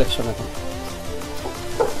কিছু কালেকশন এখন।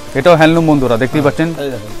 এটাও হ্যান্ডলুম বন্ধুরা, দেখতেই পাচ্ছেন। এই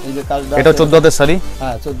দেখুন এই যে কাজটা, এটা 14 হাতের শাড়ি।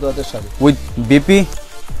 হ্যাঁ 14 হাতের শাড়ি উইথ বিপি।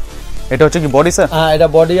 এটা হচ্ছে কি বডি স্যার? হ্যাঁ এটা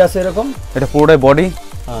বডি আছে এরকম, এটা পুরোটাই বডি।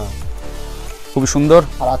 হ্যাঁ খুবই সুন্দর।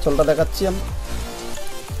 আর আঁচলটা দেখাচ্ছি আমি,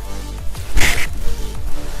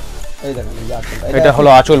 এই দেখুন এই যে আঁচলটা, এটা হলো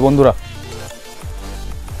আঁচল বন্ধুরা,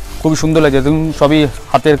 খুবই সুন্দর লাগছে। দেখুন সবই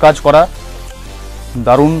হাতের কাজ করা,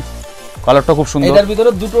 দারুণ, কালারটা খুব সুন্দর। এটার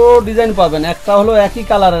ভিতরে দুটো ডিজাইন পাবেন, একটা হলো একই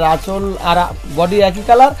কালারের আঁচল আর বডি একই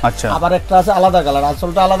কালার, আচ্ছা। আবার একটা আছে আলাদা কালার,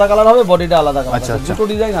 আঁচলটা আলাদা কালার হবে, বডিটা আলাদা কালার। আচ্ছা, দুটো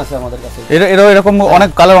ডিজাইন আছে আমাদের কাছে। এরা এরকম অনেক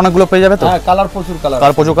কালার অনেকগুলো পেয়ে যাবে তো? হ্যাঁ কালার প্রচুর কালার,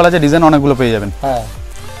 কালার প্রচুর কালার আছে, ডিজাইন অনেকগুলো পেয়ে যাবেন। হ্যাঁ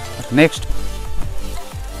নেক্সট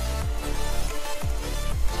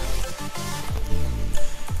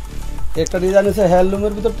একটা ডিজাইন আছে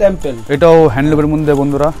হ্যান্ডলুমের ভিতর টেম্পল। এটাও হ্যান্ডলুমের মধ্যে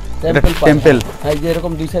বন্ধুরা, এটা টেম্পল। এই যে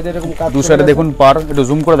এরকম দুই সাইডে এরকম কাজ, দুই সাইডে দেখুন পার, একটু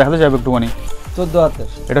জুম করে দেখাতে যাবে একটুখানি। 14 হাতের।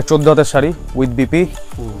 এটা 14 হাতের শাড়ি উইথ বিপি,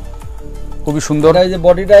 খুবই সুন্দর। এটা এই যে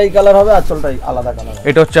বডিটা এই কালার হবে, আঁচলটা আলাদা কালার।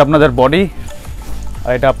 এটা হচ্ছে আপনাদের বডি,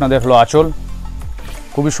 আর এটা আপনাদের হলো আঁচল,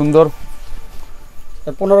 খুবই সুন্দর।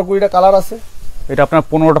 15-20টা কালার আছে। এটা আপনার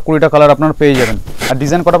 15-20টা কালার আপনারা পেয়ে যাবেন। আর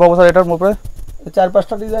ডিজাইন কটা পাবো স্যার এটার উপরে?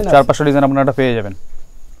 4-5টা ডিজাইন আছে, 4-5টা ডিজাইন আপনারা এটা পেয়ে যাবেন।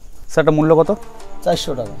 স্যার এটা মূল্য কত?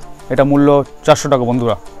 400 টাকা। এটা মূল্য 400 টাকা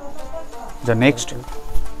বন্ধুরা। যা নেক্সট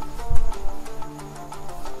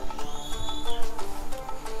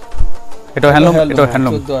এটা হ্যান্ডলুম, এটা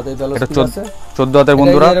হ্যান্ডলুম, 14 হাতে এটা 14 হাতের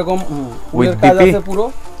বন্ধুরা এরকম উইথ কাজ বিপি। আছে পুরো,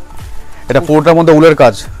 এটা পুরোটার মধ্যে উলের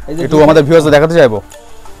কাজ। একটু আমাদের ভিউয়ার্সদের দেখাতে চাইবো,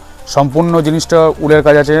 সম্পূর্ণ জিনিসটা উলের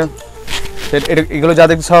কাজ আছে। এগুলো যা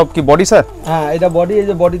দেখছি সব কি বডি স্যার? হ্যাঁ এটা বডি, এই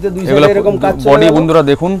যে বডিতে দুই সাইডে এরকম কাজ চলে বডি বন্ধুরা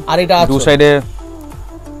দেখুন, আর এটা দু সাইডে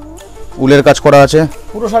উলের কাজ করা আছে,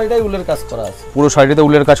 পুরো শাড়িটাই উলের কাজ করা আছে, পুরো শাড়িতে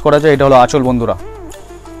উলের কাজ করা আছে। এটা হলো আঁচল বন্ধুরা।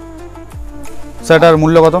 স্যার এটার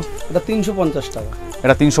মূল্য কত? এটা 350 টাকা।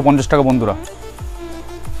 এটা 350 টাকা বন্ধুরা।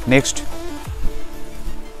 নেক্সট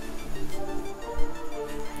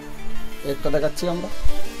একটা দেখাচ্ছি আমরা,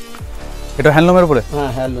 এটা হ্যান্ডলুমের উপরে।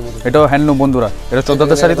 হ্যাঁ হ্যান্ডলুমের, এটাও হ্যান্ডলুম বন্ধুরা। এটা 14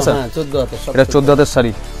 হাতের শাড়ি তো স্যার? হ্যাঁ 14 হাতের, এটা 14 হাতের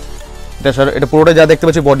শাড়ি। এটা স্যার এটা পুরোটা যা দেখতে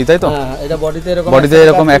পাচ্ছি বডি, তাই তো? হ্যাঁ এটা বডিতে এরকম, বডিতে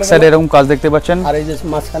এরকম এক সাইডে এরকম কাজ দেখতে পাচ্ছেন, আর এই যে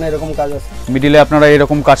মাঝখানে এরকম কাজ আছে, মিডিলে আপনারা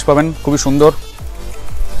এরকম কাজ পাবেন, খুবই সুন্দর।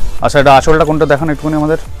 আচ্ছা এটা আঁচলটা কোনটা দেখান একটুখানি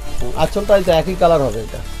আমাদের। আঁচলটা এই একই কালার হবে,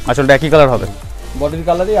 এটা আঁচলটা একই কালার হবে, বডির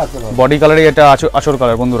কালারই আঁচল হবে, বডি কালারই এটা আঁচল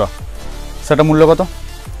কালার বন্ধুরা। সেটা মূল্য কত?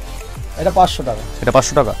 এটা 500 টাকা। এটা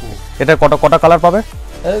 500 টাকা। এটা কটা কালার পাবে?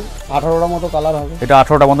 এই 18টা মতো কালার হবে। এটা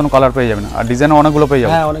 18টা মতন কালার পেয়ে যাবেন, আর ডিজাইন অনেকগুলো পেয়ে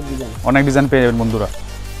যাবেন। হ্যাঁ অনেক ডিজাইন পেয়ে যাবেন বন্ধুরা।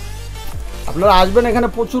 আপনারা আসবেন, এখানে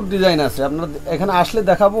প্রচুর ডিজাইন আছে, আপনারা এখানে আসলে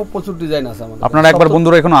দেখাবো, প্রচুর ডিজাইন আছে আমাদের। আপনারা একবার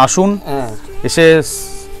বন্ধুরা এখানে আসুন, হ্যাঁ এসে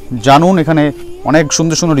জানুন, এখানে অনেক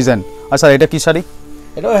সুন্দর সুন্দর ডিজাইন। আচ্ছা এটা কি শাড়ি?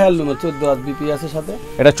 এটাও হ্যান্ডলুমের, 14 হাত বিপি আছে সাথে।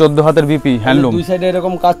 এটা 14 হাতের বিপি হ্যান্ডলুম, দুই সাইডে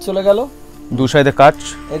এরকম কাজ চলে গেল, দুই সাইডে কাজ।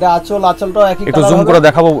 এটা আঁচলটাও একই কালার। একটু জুম করে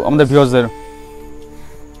দেখাবো আমাদের ভিউয়ারদের।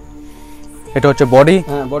 এটা হচ্ছে বডি,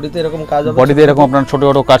 হ্যাঁ বডিতে এরকম কাজ হবে, বডিতে এরকম আপনারা ছোট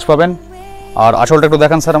ছোট কাজ পাবেন। আর আঁচলটা একটু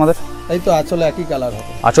দেখান স্যার আমাদের। এই তো আঁচলে একই কালার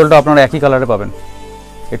হবে, আঁচলটা আপনারা একই কালারে পাবেন।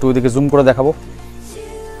 একটু ওইদিকে জুম করে দেখাবো।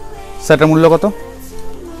 স্যারটার মূল্য কত?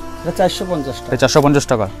 এটা 450 টাকা। 450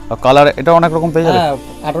 টাকা। আর কালার এটা অনেক রকম পেয়ে যাবেন। হ্যাঁ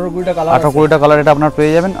 18-20টা কালার, 18-20টা কালার এটা আপনারা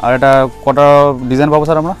পেয়ে যাবেন। আর এটা কটা ডিজাইন পাবো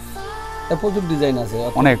স্যার আমরা? প্রচুর ডিজাইন আছে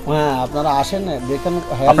অনেক। হ্যাঁ আপনারা আসেন দেখেন,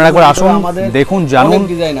 আপনারা একবার আসুন, দেখুন, জানুন,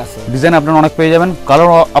 ডিজাইন আছে, ডিজাইন আপনারা অনেক পেয়ে যাবেন, কালার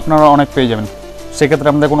আপনারা অনেক পেয়ে যাবেন, সেক্ষেত্রে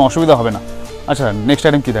আপনাদের কোনো অসুবিধা হবে না। আচ্ছা নেক্সট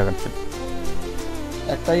আইটেম কী দেখাচ্ছেন?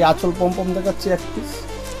 একটা এই আঁচল পম্পম দেখাচ্ছি এক পিস।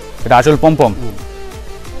 এটা আঁচল পম্পম,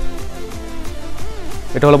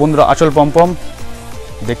 এটা হলো বন্ধুরা আঁচল পম্পম,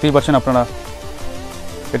 দেখতেই পাচ্ছেন আপনারা।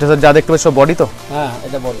 এটা স্যার যা দেখতে পাচ্ছ বডি তো? হ্যাঁ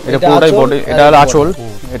এটা বডি, এটা পুরোটাই বডি, এটা হলো আঁচল,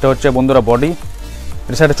 এটা হচ্ছে বন্ধুরা বডি।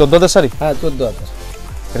 এটা স্যার 14 হাতের শাড়ি? হ্যাঁ 14 হাতের।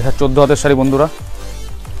 এটা স্যার 14 হাতের শাড়ি বন্ধুরা,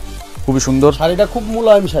 খুবই সুন্দর শাড়িটা, খুব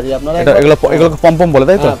মোলায়েম শাড়ি। আপনারা এগুলোকে পম্পম বলে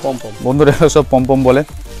তাই তো? হ্যাঁ পম্পম বন্ধুরা, এগুলো সব পম্পম বলে,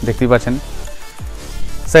 দেখতেই পাচ্ছেন।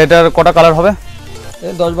 স্যার এটার কটা কালার হবে?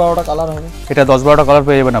 এই 10-12টা কালার হবে। এটা 10-12টা কালার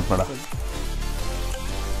পেয়ে যাবেন আপনারা।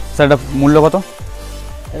 স্যার এটা মূল্য কত?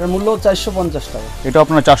 এটার মূল্য 450 টাকা। এটা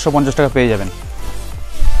আপনারা 450 টাকা পেয়ে যাবেন।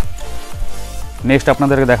 নেক্সট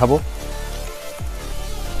আপনাদেরকে দেখাবো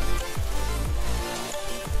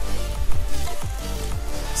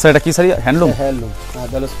স্যার, এটা কি শাড়ি? হ্যান্ডলুম? হ্যান্ডলুম, হ্যাঁ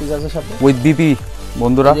ব্লাউজ পিস আছে সাথে উইথ বিপি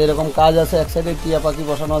বন্ধুরা। এরকম কাজ আছে, এক সাইডে টিয়া পাখি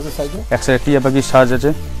বসানো আছে, সাইডে এক সাইডে টিয়া পাখির সাজ আছে,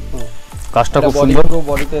 কাজটা খুব বডি, সুন্দর। পুরো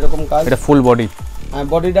বডিতে এরকম কাজ। এটা ফুল বডি। হ্যাঁ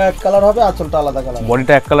বডিটা এক কালার হবে, আঁচলটা আলাদা কালার।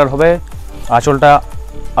 বডিটা এক কালার হবে, আঁচলটা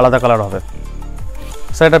আলাদা কালার হবে।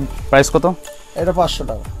 স্যার এটা প্রাইস কত? এটা 500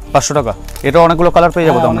 টাকা। 500 টাকা। এটা অনেকগুলো কালার পেয়ে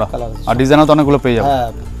যাবো তো আমরা, আর ডিজাইনও তো অনেকগুলো পেয়ে যাবো। হ্যাঁ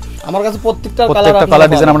আমার কাছে প্রত্যেকটা কালার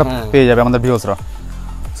ডিজাইন আমরা পেয়ে যাবে আমাদের ভিউয়ার্সরা।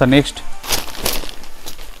 স্যার নেক্সট,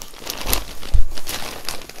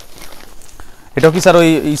 এটাও কি স্যার ওই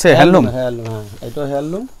ইসে হ্যান্ডলুম? হ্যান্ডলুম, হ্যাঁ এটা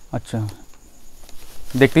হ্যান্ডলুম। আচ্ছা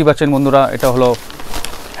দেখতেই পাচ্ছেন বন্ধুরা, এটা হলো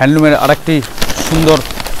হ্যান্ডলুমের আরেকটি সুন্দর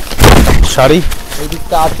শাড়ি। এই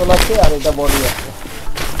দিকটা আঁচল আছে আর এটা বডি আছে।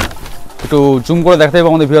 একটু জুম করে দেখাতে হবে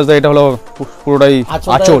আমাদের ভিউয়ার্সদের, এটা হলো পুরোটাই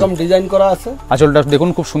আঁচল, এরকম ডিজাইন করা আছে। আঁচলটা দেখুন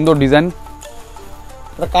খুব সুন্দর ডিজাইন।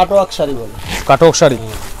 এটা কাটওয়ার্ক শাড়ি বলে, কাটওয়ার্ক শাড়ি।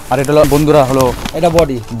 আর এটা হলো বন্ধুরা হলো এটা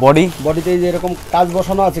বডি। বডিতে এই যে এরকম কাজ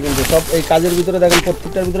বসানো আছে, কিন্তু সব এই কাজের ভিতরে দেখেন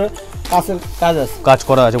প্রত্যেকটার ভিতরে কাজের কাজ আছে, কাজ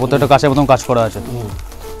করা আছে, প্রত্যেকটা কাছে প্রথম কাজ করা আছে।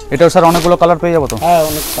 এটাও স্যার অনেকগুলো কালার পেয়ে যাবো তো? হ্যাঁ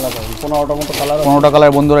অনেক কালার পাবেন, 15টা মতো কালার। 15টা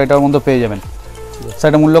কালার বন্ধুরা এটার মধ্যে পেয়ে যাবেন। স্যার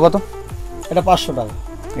এটা মূল্য কত? এটা 500 টাকা।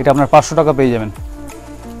 এটা আপনার 500 টাকা পেয়ে যাবেন।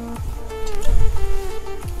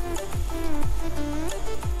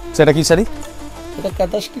 সেটা কি শাড়ি? এটা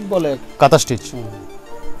কাঁথা স্টিচ বলে, কাঁথা স্টিচ।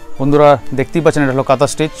 বন্ধুরা দেখতেই পাচ্ছেন, এটা হলো কাঁথা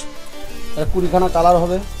স্টিচ। এটা 20খানা কালার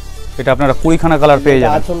হবে। এটা আপনারা 20খানা কালার পেয়ে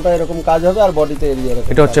যাবেন। আঁচলটা এরকম কাজ হবে আর বডিতে এরিয়া এরকম।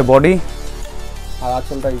 এটা হচ্ছে বডি, আর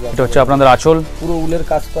আঁচলটা এটা হচ্ছে আপনাদের আঁচল, পুরো উলের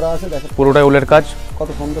কাজ করা আছে। দেখেন পুরোটাই উলের কাজ, কত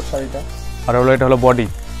সুন্দর শাড়িটা। আর হলো এটা হলো বডি।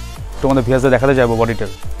 তোমাদের ভিউয়ার্সে দেখাতে যাবো বডিটা।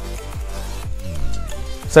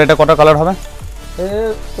 স্যার এটা কটা কালার হবে?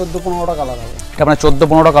 14-15টা কালার হবে। এটা আপনার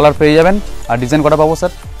 14-15টা কালার পেয়ে যাবেন। আর ডিজাইন কটা পাবো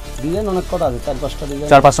স্যার? ডিজাইন অনেক কটা আছে, 4-5টা ডিজাইন,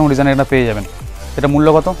 4-5টা ডিজাইন এটা পেয়ে যাবেন। এটা মূল্য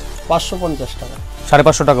কত? 550 টাকা।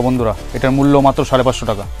 550 টাকা বন্ধুরা, এটার মূল্য মাত্র 550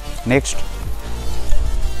 টাকা। নেক্সট,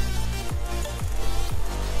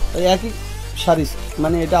 এই একই শাড়ি,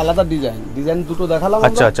 মানে এটা আলাদা ডিজাইন দুটো দেখালাম।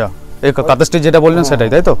 আচ্ছা আচ্ছা, এই কাঁথা স্টিচ যেটা বললেন সেটাই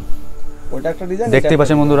তাই তো? ওইটা একটা ডিজাইন, দেখতেই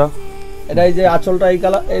পাচ্ছেন বন্ধুরা। এটা এই যে আঁচলটা এই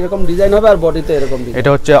কালার এরকম ডিজাইন হবে, আর বডিতে এরকম ডিজাইন। এটা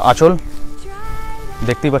হচ্ছে আঁচল,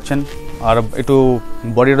 দেখতেই পাচ্ছেন। আর একটু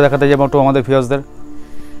বডিটা দেখাতে যাবো একটু আমাদের ভিউয়ার্সদের।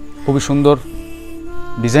 খুবই সুন্দর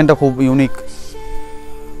ডিজাইনটা, খুব ইউনিক।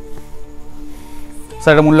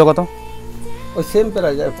 স্যার এটা মূল্য কত? ওই সেম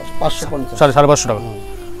প্রাইস 550, 550 টাকা।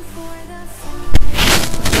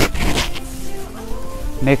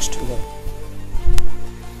 নেক্সট,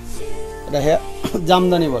 এটা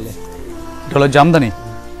জামদানি বলে। এটা হলো জামদানি।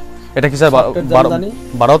 এটা কি স্যার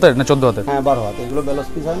 12 হাতের না 14 হাতের? হ্যাঁ 12 হাত। এগুলো ব্লাউজ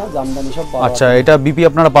পিস হয় না, জামদানি সব 12 হাত। আচ্ছা, এটা বিপি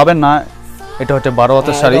আপনারা পাবেন না, এটা হচ্ছে 12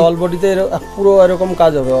 হাতের শাড়ি। অল বডিতে পুরো এরকম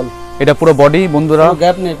কাজ হবে। এটা পুরো বডি বন্ধুরা,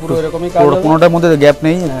 গ্যাপ নেই, পুরো এরকমই কাজ হবে, কোনোটার মধ্যে গ্যাপ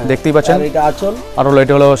নেই, দেখতেই পাচ্ছেন। আর এটা আঁচল, আর হলো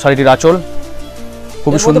এটা হলো শাড়িটির আঁচল,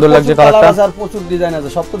 খুবই সুন্দর লাগছে কালারটা। আর প্রচুর ডিজাইন আছে,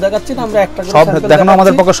 সব তো দেখাচ্ছি না আমরা, একটা করে সব দেখানো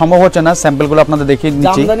আমাদের পক্ষে সম্ভব হচ্ছে না, স্যাম্পলগুলো আপনাদের দেখিয়ে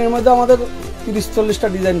দিচ্ছি। জামদানির মধ্যে আমাদের 30-40টা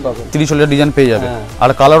ডিজাইন পাবেন, 30-40টা ডিজাইন পেয়ে যাবে। আর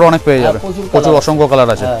কালারও অনেক পেয়ে যাবে, প্রচুর অসংখ্য কালার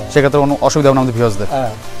আছে, সেক্ষেত্রে কোনো অসুবিধা হবে না আমাদের ভিউয়ার্সদের।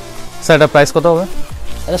 স্যার এটা প্রাইস কত হবে?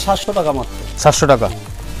 এটা 700 টাকা মাত্র। 700 টাকা,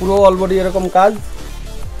 পুরো অল বডি এরকম কাজ,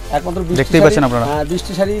 একমাত্র দেখতেই পাচ্ছেন আপনারা। হ্যাঁ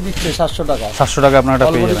 20টি শাড়ি দিচ্ছে 700 টাকা। 700 টাকা আপনারা এটা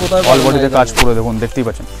পেয়ে যাবেন, অল বডিতে কাজ পুরো দেখুন, দেখতেই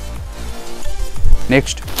পাচ্ছেন।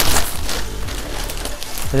 নেক্সট,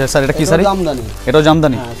 স্যার এটা কি শাড়ি? জামদানি। এটাও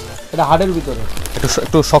জামদানি, এটা হাড়ের ভিতরে,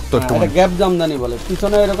 একটু শক্ত, একটু এটা গ্যাপ জামদানি বলে।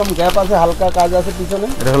 পিছনে এরকম গ্যাপ আছে, হালকা কাজ আছে পিছনে।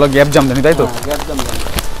 এটা হলো গ্যাপ জামদানি তাই তো? গ্যাপ জামদানি।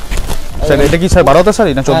 স্যার এটা কি স্যার 12 হাতের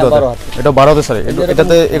শাড়ি না 14 হাতের? এটা 12 হাতের শাড়ি।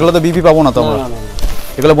 এটাতে এগুলো তো বিপি পাবো না তো আমরা,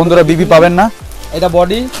 এগুলো বন্ধুরা বিপি পাবেন না। এটা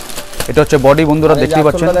বডি, এটা হচ্ছে বডি বন্ধুরা, দেখতেই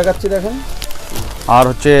পাচ্ছেন। দেখাচ্ছি দেখেন। আর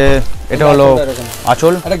হচ্ছে এটা হলো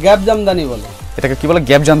আঁচল, এটা গ্যাপ জামদানি বলে। এটাকে কি বলে?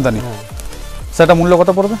 গ্যাপ জামদানি। স্যার এটা মূল্য কত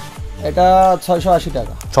পড়বে? এটা 680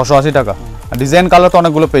 টাকা। 680 টাকা। আর ডিজাইন কালার তো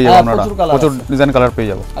অনেকগুলো পেয়ে যাবেন আপনারা, প্রচুর আছে। ডিজাইন কালার পেয়ে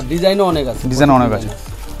যাবো, আর ডিজাইনও অনেক আছে, ডিজাইন অনেক আছে।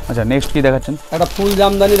 আচ্ছা নেক্সট কি দেখাচ্ছেন? একটা ফুল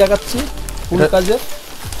জামদানি দেখাচ্ছি, ফুল কাজের।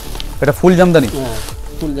 এটা ফুল জামদানি? হ্যাঁ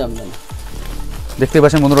ফুল জামদানি দেখতে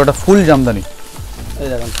পাচ্ছেন বন্ধুরা, এটা ফুল জামদানি। এই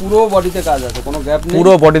দেখেন পুরো বডিতে কাজ আছে, কোনো গ্যাপ নেই।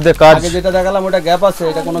 পুরো বডিতে কাজ। আগে যেটা দেখালাম ওটা গ্যাপ আছে,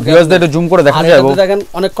 এটা কোনো গ্যাপ নেই। ভিউয়ার্সদের একটু জুম করে দেখা যায়। আর দেখেন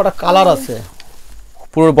অনেক কটা কালার আছে,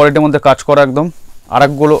 পুরো বডিটার মধ্যে কাজ করা একদম।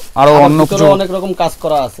 আরেকগুলো আরো অন্য কিছু অনেক রকম কাজ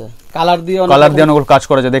করা আছে, কালার দিয়ে অনেক কাজ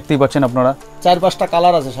করা যায়, দেখতেই পাচ্ছেন আপনারা। 4-5টা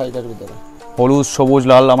কালার আছে শাড়িটার ভিতরে, হলুদ, সবুজ,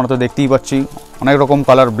 লাল, আমরা তো দেখতেই পাচ্ছি অনেক রকম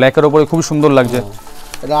কালার। ব্ল্যাকের উপরে খুব সুন্দর লাগছে।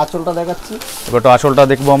 এটা আঁচলটা দেখাচ্ছি, এবার তো আঁচলটা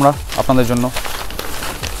দেখবো আমরা আপনাদের জন্য।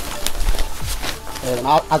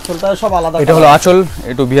 আঁচলটা সব আলাদা। এটা হলো আঁচল,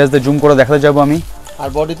 একটু ভিউয়ার্সদের জুম করে দেখাতে যাবো আমি। আর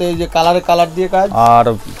বডিতে এই যে কালার দিয়ে কাজ। আর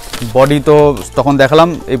বডি তো তখন দেখালাম,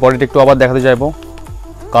 এই বডিটা একটু আবার দেখাতে যাবো।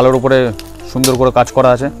 কালোর উপরে সুন্দর করে কাজ করা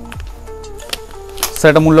আছে। স্যার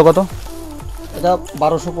এটা মূল্য কত? এটা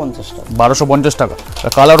 1250 টাকা। 1250 টাকা।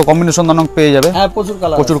 কালার ও কম্বিনেশন অনেক পেয়ে যাবে। হ্যাঁ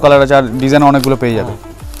প্রচুর কালার আছে, আর ডিজাইন অনেকগুলো পেয়ে যাবে।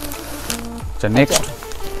 আচ্ছা নেক্সট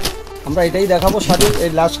আমরা এটাই দেখাবো শাড়ি। এই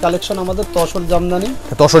লাস্ট কালেকশন আমাদের তসর জামদানি।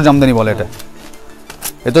 তসর জামদানি বলে এটা।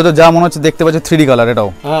 এতে তো যা মনে হচ্ছে দেখতে পাচ্ছি 3D কালার। এটাও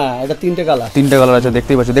হ্যাঁ, এটা তিনটে কালার আছে,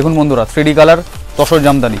 দেখতেই পাচ্ছি। দেখুন বন্ধুরা 3D কালার তসর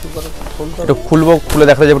জামদানি। একটু খুলবো, খুলে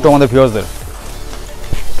দেখা যাবে একটু আমাদের ভিউয়ার্সদের।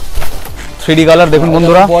 3D কালার দেখুন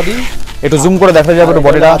বন্ধুরা, বডি একটু জুম করে দেখা যাবে একটু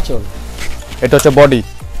বডিটা। এটা হচ্ছে বডি,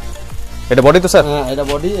 এটা বডি তো স্যার? হ্যাঁ এটা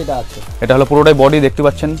বডি, এটা আছে। এটা হলো পুরোটাই বডি, দেখতে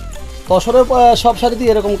পাচ্ছেন। তসরের সব শাড়িতে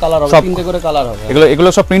এরকম কালার হবে, তিনটে করে কালার হবে। এগুলো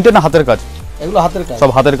সব প্রিন্টেড না হাতের কাজ? এগুলো হাতের কাজ, সব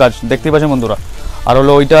হাতের কাজ, দেখতেই পাচ্ছেন বন্ধুরা। আর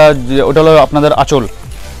হলো ওইটা হলো আপনাদের আঁচল।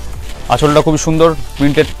 আঁচলটা খুব সুন্দর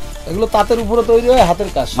প্রিন্টেড। এগুলো তাঁতের উপরে তৈরি হয়, হাতের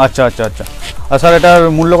কাজ। আচ্ছা আচ্ছা আচ্ছা। আর স্যার এটার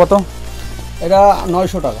মূল্য কত? এটা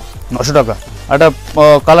 900 টাকা। 900 টাকা। আর এটা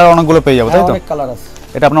কালার অনেকগুলো পেয়ে যাবে, তাই তো? অনেক কালার আছে,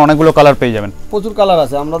 এটা আপনার অনেকগুলো কালার পেয়ে যাবেন। প্রচুর কালার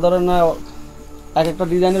আছে। আমরা ধরেন এক একটা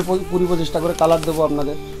ডিজাইনের 20-25টা করে কালার দেবো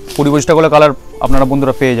আপনাদের। 20-25টা করে কালার আপনারা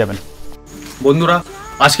বন্ধুরা পেয়ে যাবেন। বন্ধুরা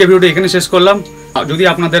আজকে ভিডিওটি এখানে শেষ করলাম। যদি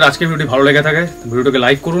আপনাদের আজকে ভিডিওটি ভালো লেগে থাকে, ভিডিওটিকে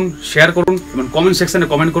লাইক করুন, শেয়ার করুন এবং কমেন্ট সেকশনে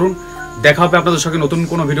কমেন্ট করুন। দেখা হবে আপনাদের সঙ্গে নতুন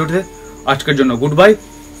কোনো ভিডিওতে। আজকের জন্য গুড বাই,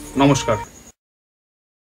 নমস্কার।